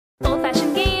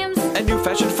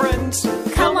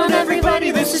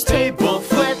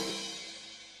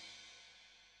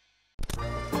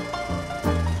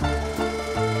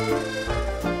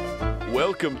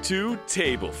Welcome to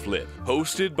Table Flip,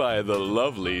 hosted by the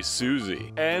lovely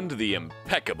Susie and the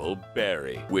impeccable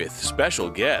Barry, with special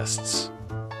guests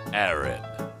Aaron,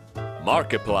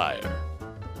 Markiplier,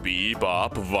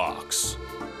 Bebop Vox.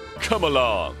 Come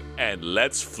along and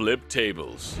let's flip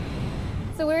tables.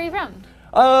 So where are you from?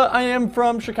 I am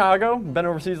from Chicago. Been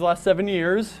overseas the last 7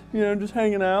 years. You know, just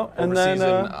hanging out. Overseas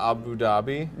in Abu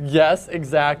Dhabi? Yes,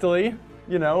 exactly.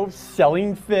 You know,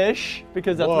 selling fish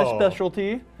because that's my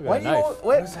specialty. Why do you?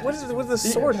 What does the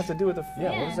sword have to do with the? Yeah,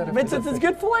 what does that have to do with It's a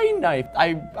good filleting knife.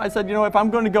 I said, you know, if I'm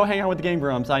going to go hang out with the Game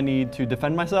Grumps, I need to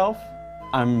defend myself.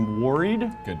 I'm worried.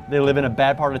 Good. They live in a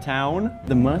bad part of town.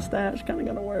 The mustache, kind of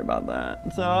got to worry about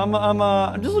that. So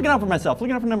I'm just looking out for myself,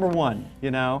 looking out for number one.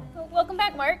 You know. Welcome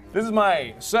back, Mark. This is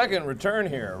my second return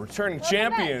here, returning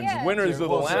champions, winners of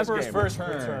the last game.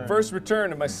 First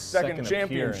return of my second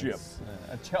championship.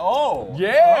 Oh!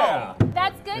 Yeah!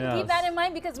 That's good. Yes. Keep that in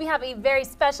mind because we have a very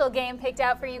special game picked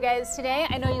out for you guys today.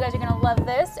 I know you guys are gonna love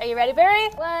this. Are you ready, Barry?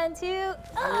 1, 2,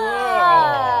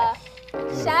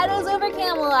 Shadows over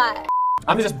Camelot.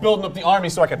 I'm just building up the army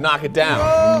so I could knock it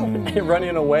down. You're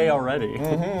running away already.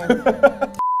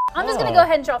 I'm just gonna go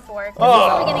ahead and draw 4. This is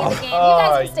the beginning of the game. You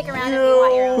guys can stick around if you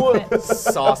want your own clip.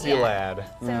 Saucy lad.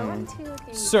 So 1, 2,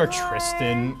 3, Sir 4.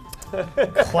 Tristan.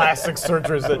 Classic Sir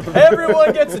Tristan.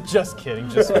 Everyone gets it. Just kidding.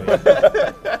 Just kidding.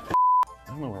 I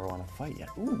don't know where I want to fight yet.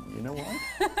 Ooh, you know what?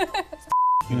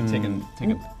 You gonna take a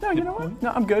No, you know what?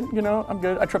 No, I'm good. You know, I'm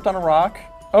good. I tripped on a rock.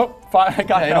 Oh, fine. I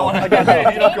got held. I got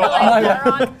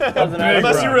held.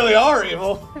 Unless you really are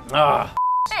evil.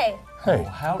 Hey. Hey,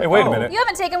 wait a minute. You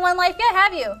haven't taken one life yet,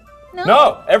 have you? No?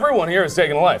 No, everyone here is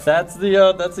taking a life. That's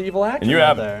the evil actor. And you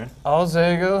have there. I'll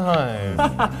say go home.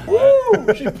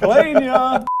 Woo! She's playing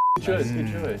ya. Good choice. Good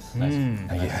choice.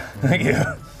 Nice. Thank you.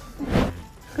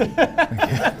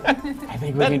 I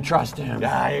think we can trust him.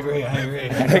 Yeah, I agree.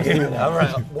 All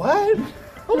right. What?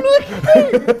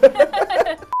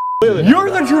 You're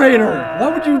the traitor. Why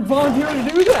would you volunteer to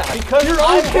do that? Because your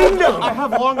own kingdom. I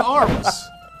have long arms.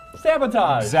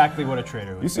 Sabotage. Exactly what a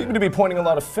traitor would You seem to be pointing a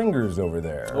lot of fingers over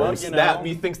there. Well, you know. That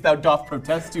methinks thou doth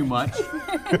protest too much.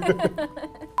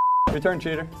 Your turn,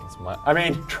 cheater. It's my, I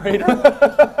mean, traitor.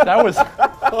 That was.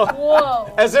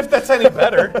 Whoa. as if that's any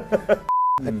better.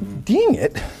 Dang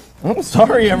it. I'm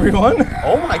sorry, everyone.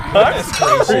 Oh my goodness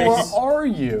gracious. Where are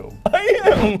you? I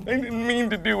am. I didn't mean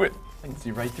to do it. I can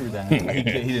see right through that. He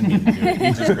didn't mean to do it.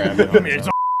 He just grabbed it.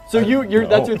 So you're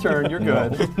that's your turn. You're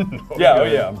good.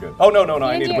 Yeah, I'm good. Oh, no,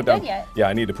 I need to put down. Yet. Yeah,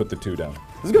 I need to put the 2 down.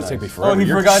 This is gonna take me forever. Oh, he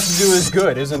forgot to do his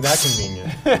good. Isn't that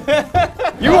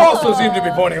convenient? You also seem to be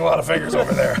pointing a lot of fingers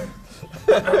over there.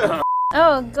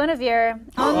 Oh, Guinevere.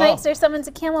 All knights are summoned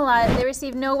to Camelot. They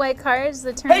receive no white cards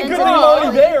that turn Hey, into good thing I'm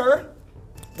already there.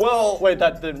 Well, Wait,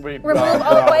 that didn't we? Remove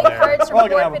all white cards We're all from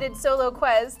gonna have- forfeited solo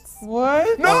quests.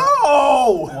 What?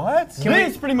 no! What?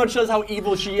 This pretty much says how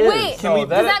evil she is. Wait, Can we-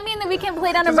 does that mean that we can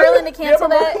play down a Merlin to cancel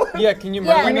that? Yeah, can you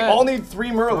Yeah. Merlin We that? all need 3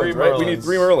 Merlins, right? We need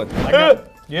 3 Merlins.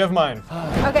 You have mine.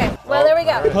 Okay, well, there we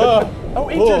go. Oh,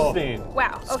 interesting.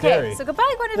 Wow, okay, Scary. so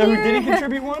goodbye, Now, Guinevere. did he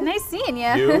contribute one? Nice seeing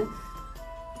you. You?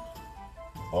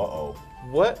 Uh-oh.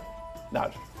 What? No.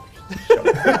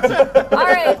 All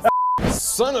right.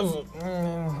 Son of.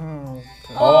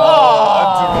 A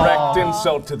direct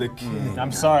insult to the king.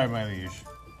 I'm sorry, my liege.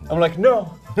 I'm like,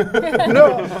 no.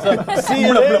 See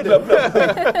you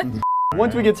later.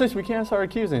 Once we get 6, we can't start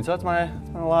accusing. So that's my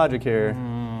logic here.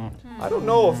 I don't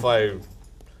know if I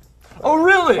Oh,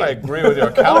 really? agree with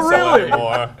your counsel really?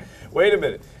 anymore. Wait a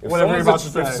minute. Whatever you're about to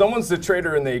say. If someone's the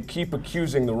traitor and they keep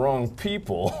accusing the wrong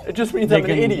people, It just means I'm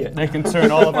an idiot. They can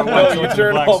turn all of our white swords you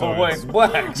turn into black all the swords. whites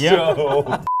black. Yep.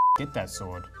 So Get that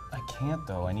sword. I can't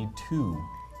though, I need 2.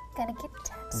 Gonna get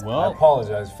taxed. I Well,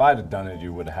 apologize. If I'd have done it,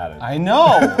 you would have had it. I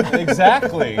know,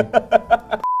 exactly.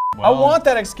 I want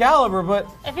that Excalibur, but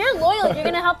If you're loyal, you're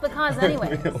gonna help the cause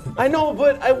anyway. I know,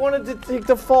 but I wanted to take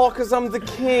the fall because I'm the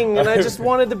king, and I just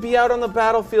wanted to be out on the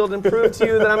battlefield and prove to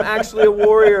you that I'm actually a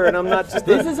warrior, and I'm not just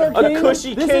This is our king? a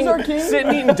cushy This king, is our king?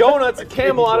 sitting eating donuts at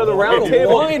Camelot at the round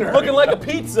table, looking like a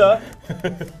pizza.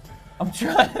 I'm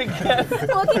trying to get.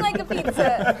 Looking like a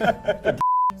pizza.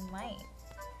 You might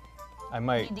I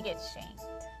might need to get shanked.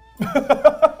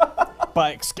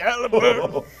 by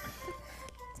Excalibur.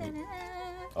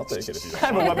 I'll take it if you I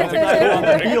have a weapon to get on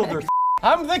the field or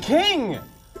I'm the king.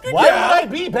 Why would I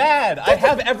be bad? I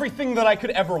have everything that I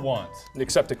could ever want.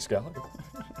 Except Excalibur.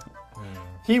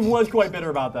 He was quite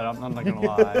bitter about that, I'm not gonna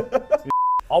lie.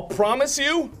 I'll promise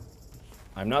you,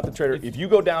 I'm not the traitor. If you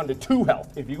go down to 2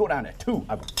 health, if you go down to 2,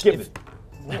 I will give it.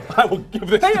 I will give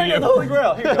this to you. The Holy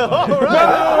Grail, here you go. All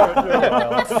right.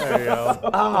 There you go.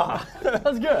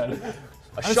 That's good.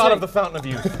 A shot of the fountain of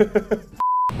youth.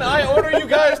 I order you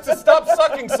guys to stop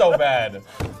sucking so bad.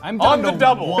 I'm On down the to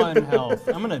double. 1 health.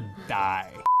 I'm gonna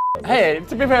die. Hey,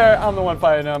 to be fair, I'm the one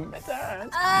fighting him. It's We're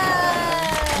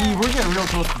getting real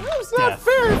close to It's not death.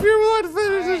 fair if you're willing to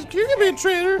finish this. You can be a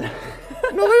traitor.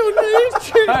 Nobody needs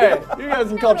cheating. Hey, you guys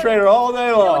can call traitor all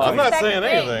day long. I'm not Second saying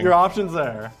thing. anything. Your options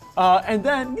there. And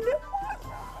then, you know what?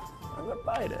 I'm gonna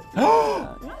fight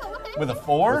it. With a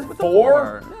 4? With a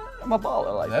 4? I'm a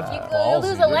baller like That's that. You'll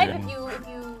lose a life dude. if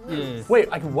you lose. Wait,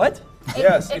 I can what?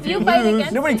 Yes. If you fight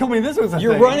against Nobody told me this was a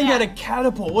You're thing. running at a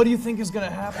catapult. What do you think is gonna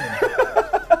happen?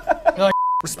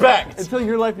 Respect. Until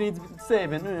your life needs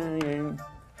saving.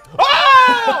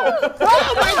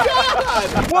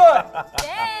 What?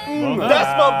 Dang.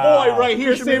 That's my boy right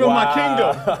here saving my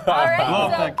kingdom. All right,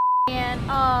 Love so that. and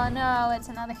oh no, it's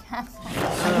another castle.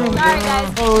 Sorry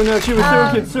guys. Oh no, she was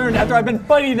so concerned after I've been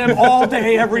fighting them all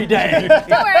day, every day.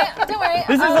 Don't worry.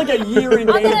 This is like a year in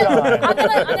game time. I'm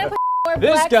gonna put more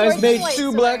This black guy's swords made and white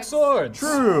 2 black swords.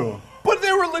 swords. True. But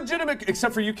they were legitimate,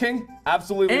 except for you, King.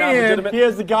 Absolutely not And legitimate. he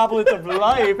has the goblet of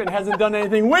life and hasn't done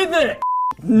anything with it.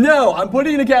 No, I'm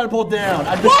putting the catapult down.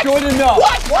 I've destroyed enough.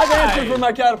 What? I've Why? answered for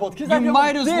my catapult. Because You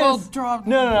might as well drop.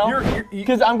 No. You're-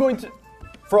 Because I'm going to.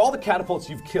 For all the catapults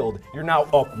you've killed, you're now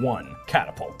up 1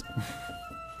 catapult.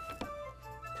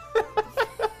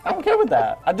 I'm okay with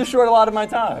that. I've destroyed a lot of my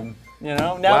time. You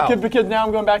know, now Wow. because now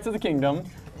I'm going back to the kingdom.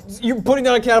 You're putting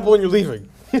down a catapult and you're leaving.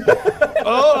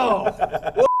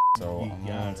 So I'm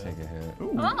gonna take a hit. Oh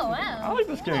wow. I like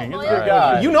this king. He's a loyal. good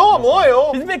guy. You know I'm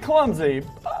loyal. He's a bit clumsy,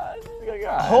 but he's a good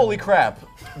guy. Holy crap.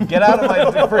 Get out of my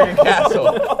friggin'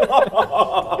 castle.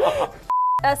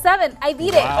 7. I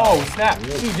beat it. Oh, snap.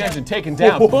 Siege engine taken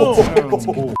down. Boom.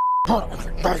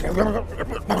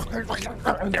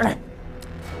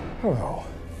 Oh,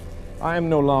 I am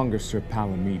no longer Sir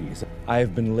Palamedes. I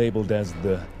have been labeled as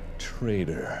the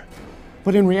traitor.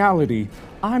 But in reality,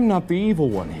 I'm not the evil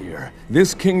one here.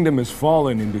 This kingdom has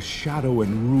fallen into shadow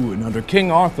and ruin under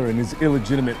King Arthur and his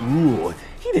illegitimate rule.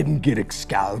 He didn't get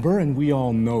Excalibur, and we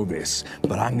all know this,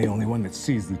 but I'm the only one that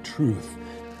sees the truth.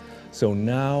 So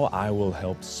now I will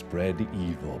help spread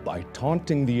evil by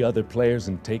taunting the other players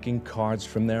and taking cards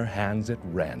from their hands at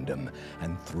random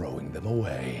and throwing them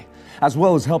away. As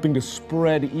well as helping to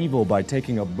spread evil by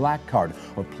taking a black card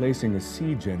or placing a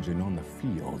siege engine on the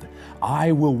field.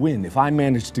 I will win if I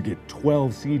manage to get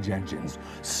 12 siege engines,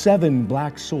 7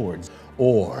 black swords,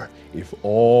 or if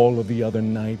all of the other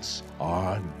knights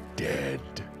are dead.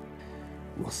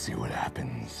 We'll see what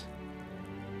happens.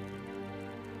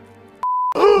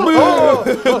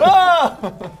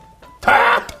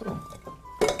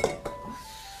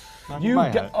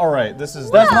 All right, this is.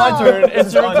 That's my turn.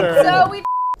 It's your turn. So we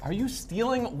Are you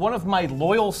stealing one of my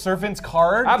loyal servant's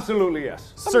cards? Absolutely,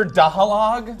 yes. Sir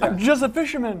Dahalog? I'm just a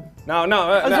fisherman. No.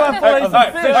 That's why I'm filleting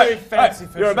some fish. Very fancy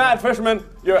You're a bad fisherman.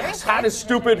 Your hat is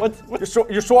stupid.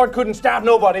 Your sword couldn't stab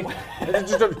nobody.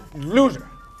 It's just a loser.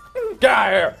 Get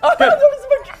out of here.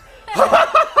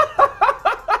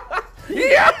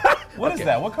 Yeah. What is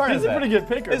that? What card He's is a that? pretty good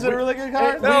picker. Is it a really good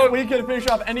card? We could finish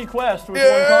off any quest with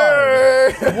one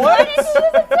card. What?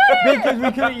 Because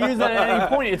we couldn't use it at any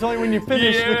point. It's only when you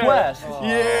finish the quest.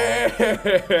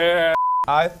 Yeah.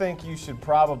 I think you should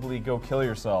probably go kill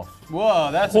yourself. Whoa,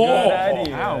 that's a good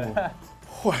idea.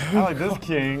 I like this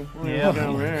king. Yeah.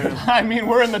 I mean,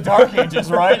 we're in the Dark Ages,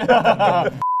 right?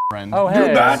 Oh,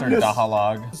 hey. Sir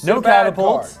Dahalog. No bad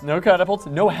catapults. card. No catapults.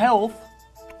 No health.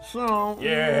 So,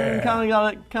 kind of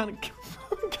got it.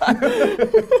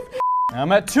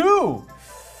 I'm at 2.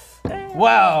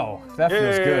 Wow, that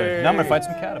feels good. Now I'm gonna fight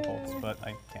some catapults, but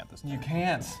I can't this time. You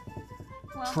can't.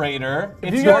 Well. Traitor.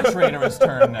 It's your traitorous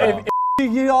turn now.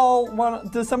 You all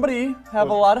want? Does somebody have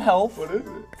a lot of health? What is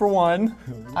it? For one.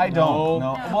 I don't.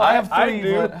 No. Well, I have 3, I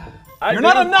do. but you're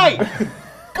not a knight.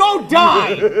 Go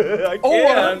die.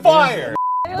 Or fire.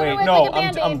 Wait, No,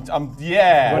 like I'm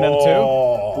yeah. Going down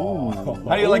to 2?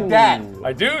 How do you like that?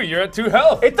 I do. You're at 2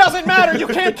 health. It doesn't matter. You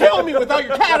can't kill me without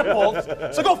your catapults.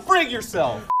 So go frig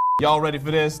yourself. Y'all ready for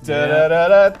this?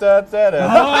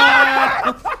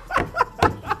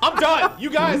 I'm done. You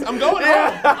guys, I'm going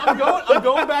home. I'm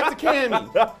going back to Cammy.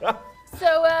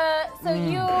 So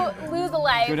you lose a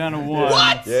life. Go down to 1.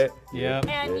 What? Yep.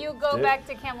 And you go back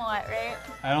to Camelot, right?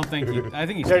 I don't think he. I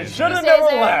think he They stays should there. have Stays never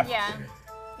there, left. Yeah.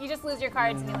 You just lose your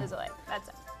cards and you lose a life. That's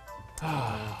it.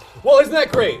 Well, isn't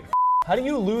that great? How do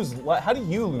you lose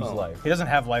life? He doesn't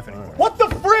have life anymore. What the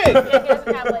frig? Yeah, he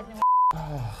doesn't have life anymore.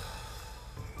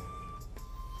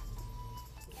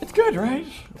 It's good, right?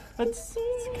 It's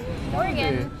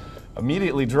Morgan,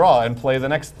 Immediately draw and play the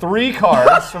next 3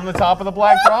 cards from the top of the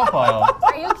black draw pile.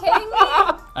 are you kidding me?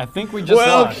 I think we just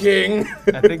lost. King.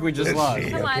 I think we just lost.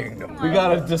 Come on, come on. We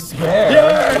got a despair.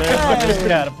 There's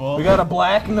catapult. We got a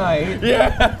black knight.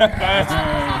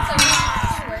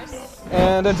 Worse.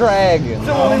 And a dragon.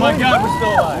 Oh my god, we're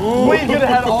still alive. We could have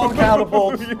had all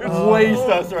catapults waste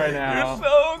us right now.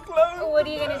 So close. What are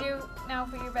you gonna do now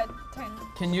for your turn?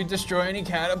 Can you destroy any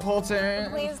catapults,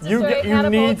 Aaron? Please You destroy a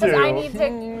need catapult, 'cause to. I need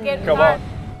to get Come Mark.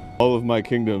 on. All of my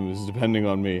kingdom is depending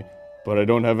on me, but I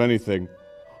don't have anything.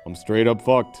 I'm straight up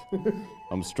fucked.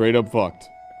 I'm straight up fucked.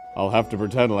 I'll have to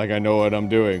pretend like I know what I'm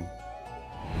doing.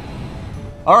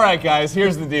 All right, guys,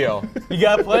 here's the deal. You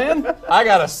got a plan? I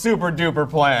got a super duper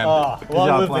plan. Long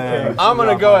live the king. I'm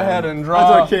gonna go ahead and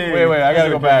draw. That's okay. Wait, I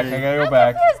gotta go back. I gotta go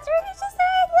back. Yes, Turkey's just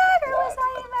saying that, or was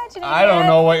I imagining I don't it?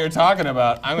 know what you're talking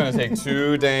about. I'm gonna take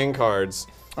 2 dang cards.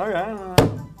 Okay.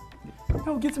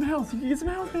 No, get some health. You can get some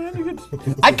health, man. You can.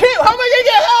 I can't. How am I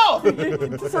gonna get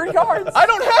help? 3 cards. I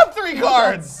don't have 3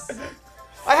 cards.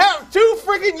 I have 2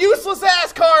 freaking useless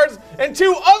ass cards and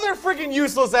 2 other freaking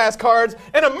useless ass cards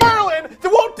and a Merlin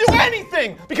that won't do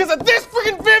anything because of this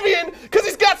freaking Vivian because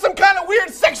he's got some kind of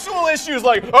weird sexual issues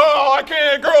like, oh, I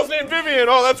can't, girl's named Vivian.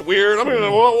 Oh, that's weird. I'm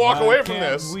gonna walk away from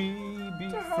this. We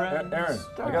be friends? Aaron,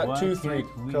 I got 2, 3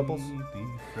 couples.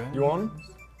 You want them?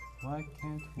 Why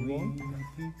can't we be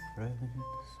friends?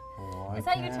 Is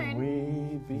that your turn?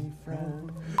 We be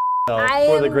friends. I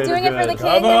For the am greater doing it for the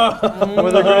good. king.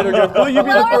 For the greater good. Will you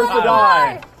be the Lower first to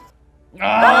die?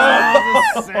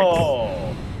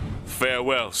 Oh.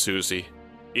 Farewell, Susie.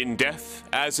 In death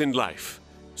as in life,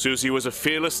 Susie was a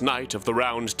fearless knight of the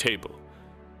Round Table.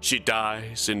 She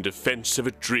dies in defense of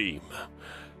a dream.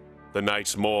 The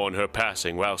knights mourn her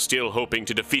passing while still hoping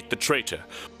to defeat the traitor,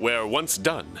 where once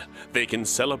done, they can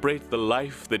celebrate the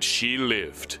life that she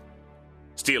lived.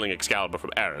 Stealing Excalibur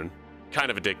from Aaron,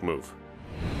 kind of a dick move.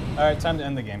 All right, time to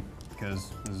end the game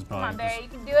because this is Come probably on, Barry, you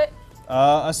can do it.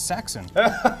 a Saxon.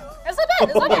 That's not bad.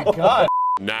 That's not bad.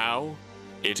 Now,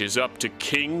 it is up to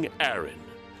King Aaron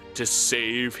to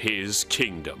save his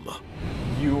kingdom.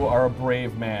 You are a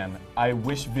brave man. I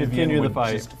wish Vivian Continue the would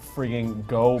fight. just friggin'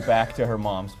 go back to her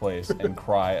mom's place and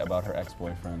cry about her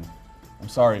ex-boyfriend. I'm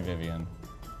sorry, Vivian.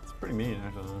 It's pretty mean,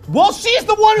 actually. Well, she's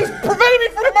the one who's preventing me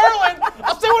from Merlin.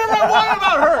 I'll say whatever I want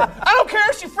about her. I don't care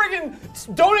if she friggin'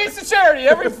 donates to charity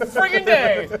every friggin'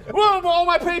 day. Well, all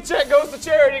my paycheck goes to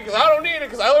charity because I don't need it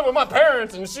because I live with my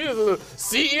parents and she's the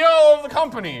CEO of the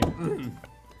company.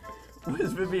 What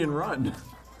does Vivian run?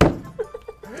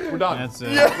 We're done. That's it.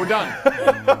 We're done.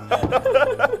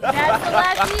 That's the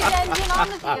last siege engine on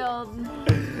the field.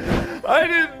 I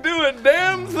didn't do a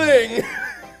damn thing.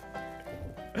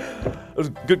 It was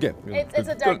a good game. It's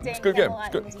a dark day. It's a good game. Camelot,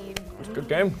 It's good. indeed. It's a good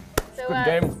game. So, Good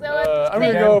game. I'm gonna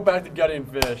thank, go back to gutting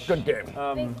fish. Good game.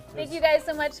 thank you guys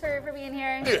so much for being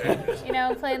here. You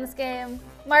know, playing this game.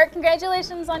 Mark,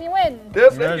 congratulations on your win. Yes,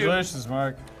 thank you. Congratulations,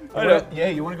 Mark. Yeah,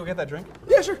 you want to go get that drink?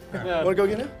 Yeah, sure. Want to go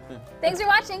get it? Thanks for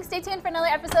watching. Stay tuned for another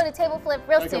episode of Table Flip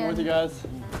real I come with you soon. guys.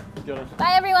 Get it.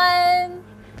 Bye, everyone.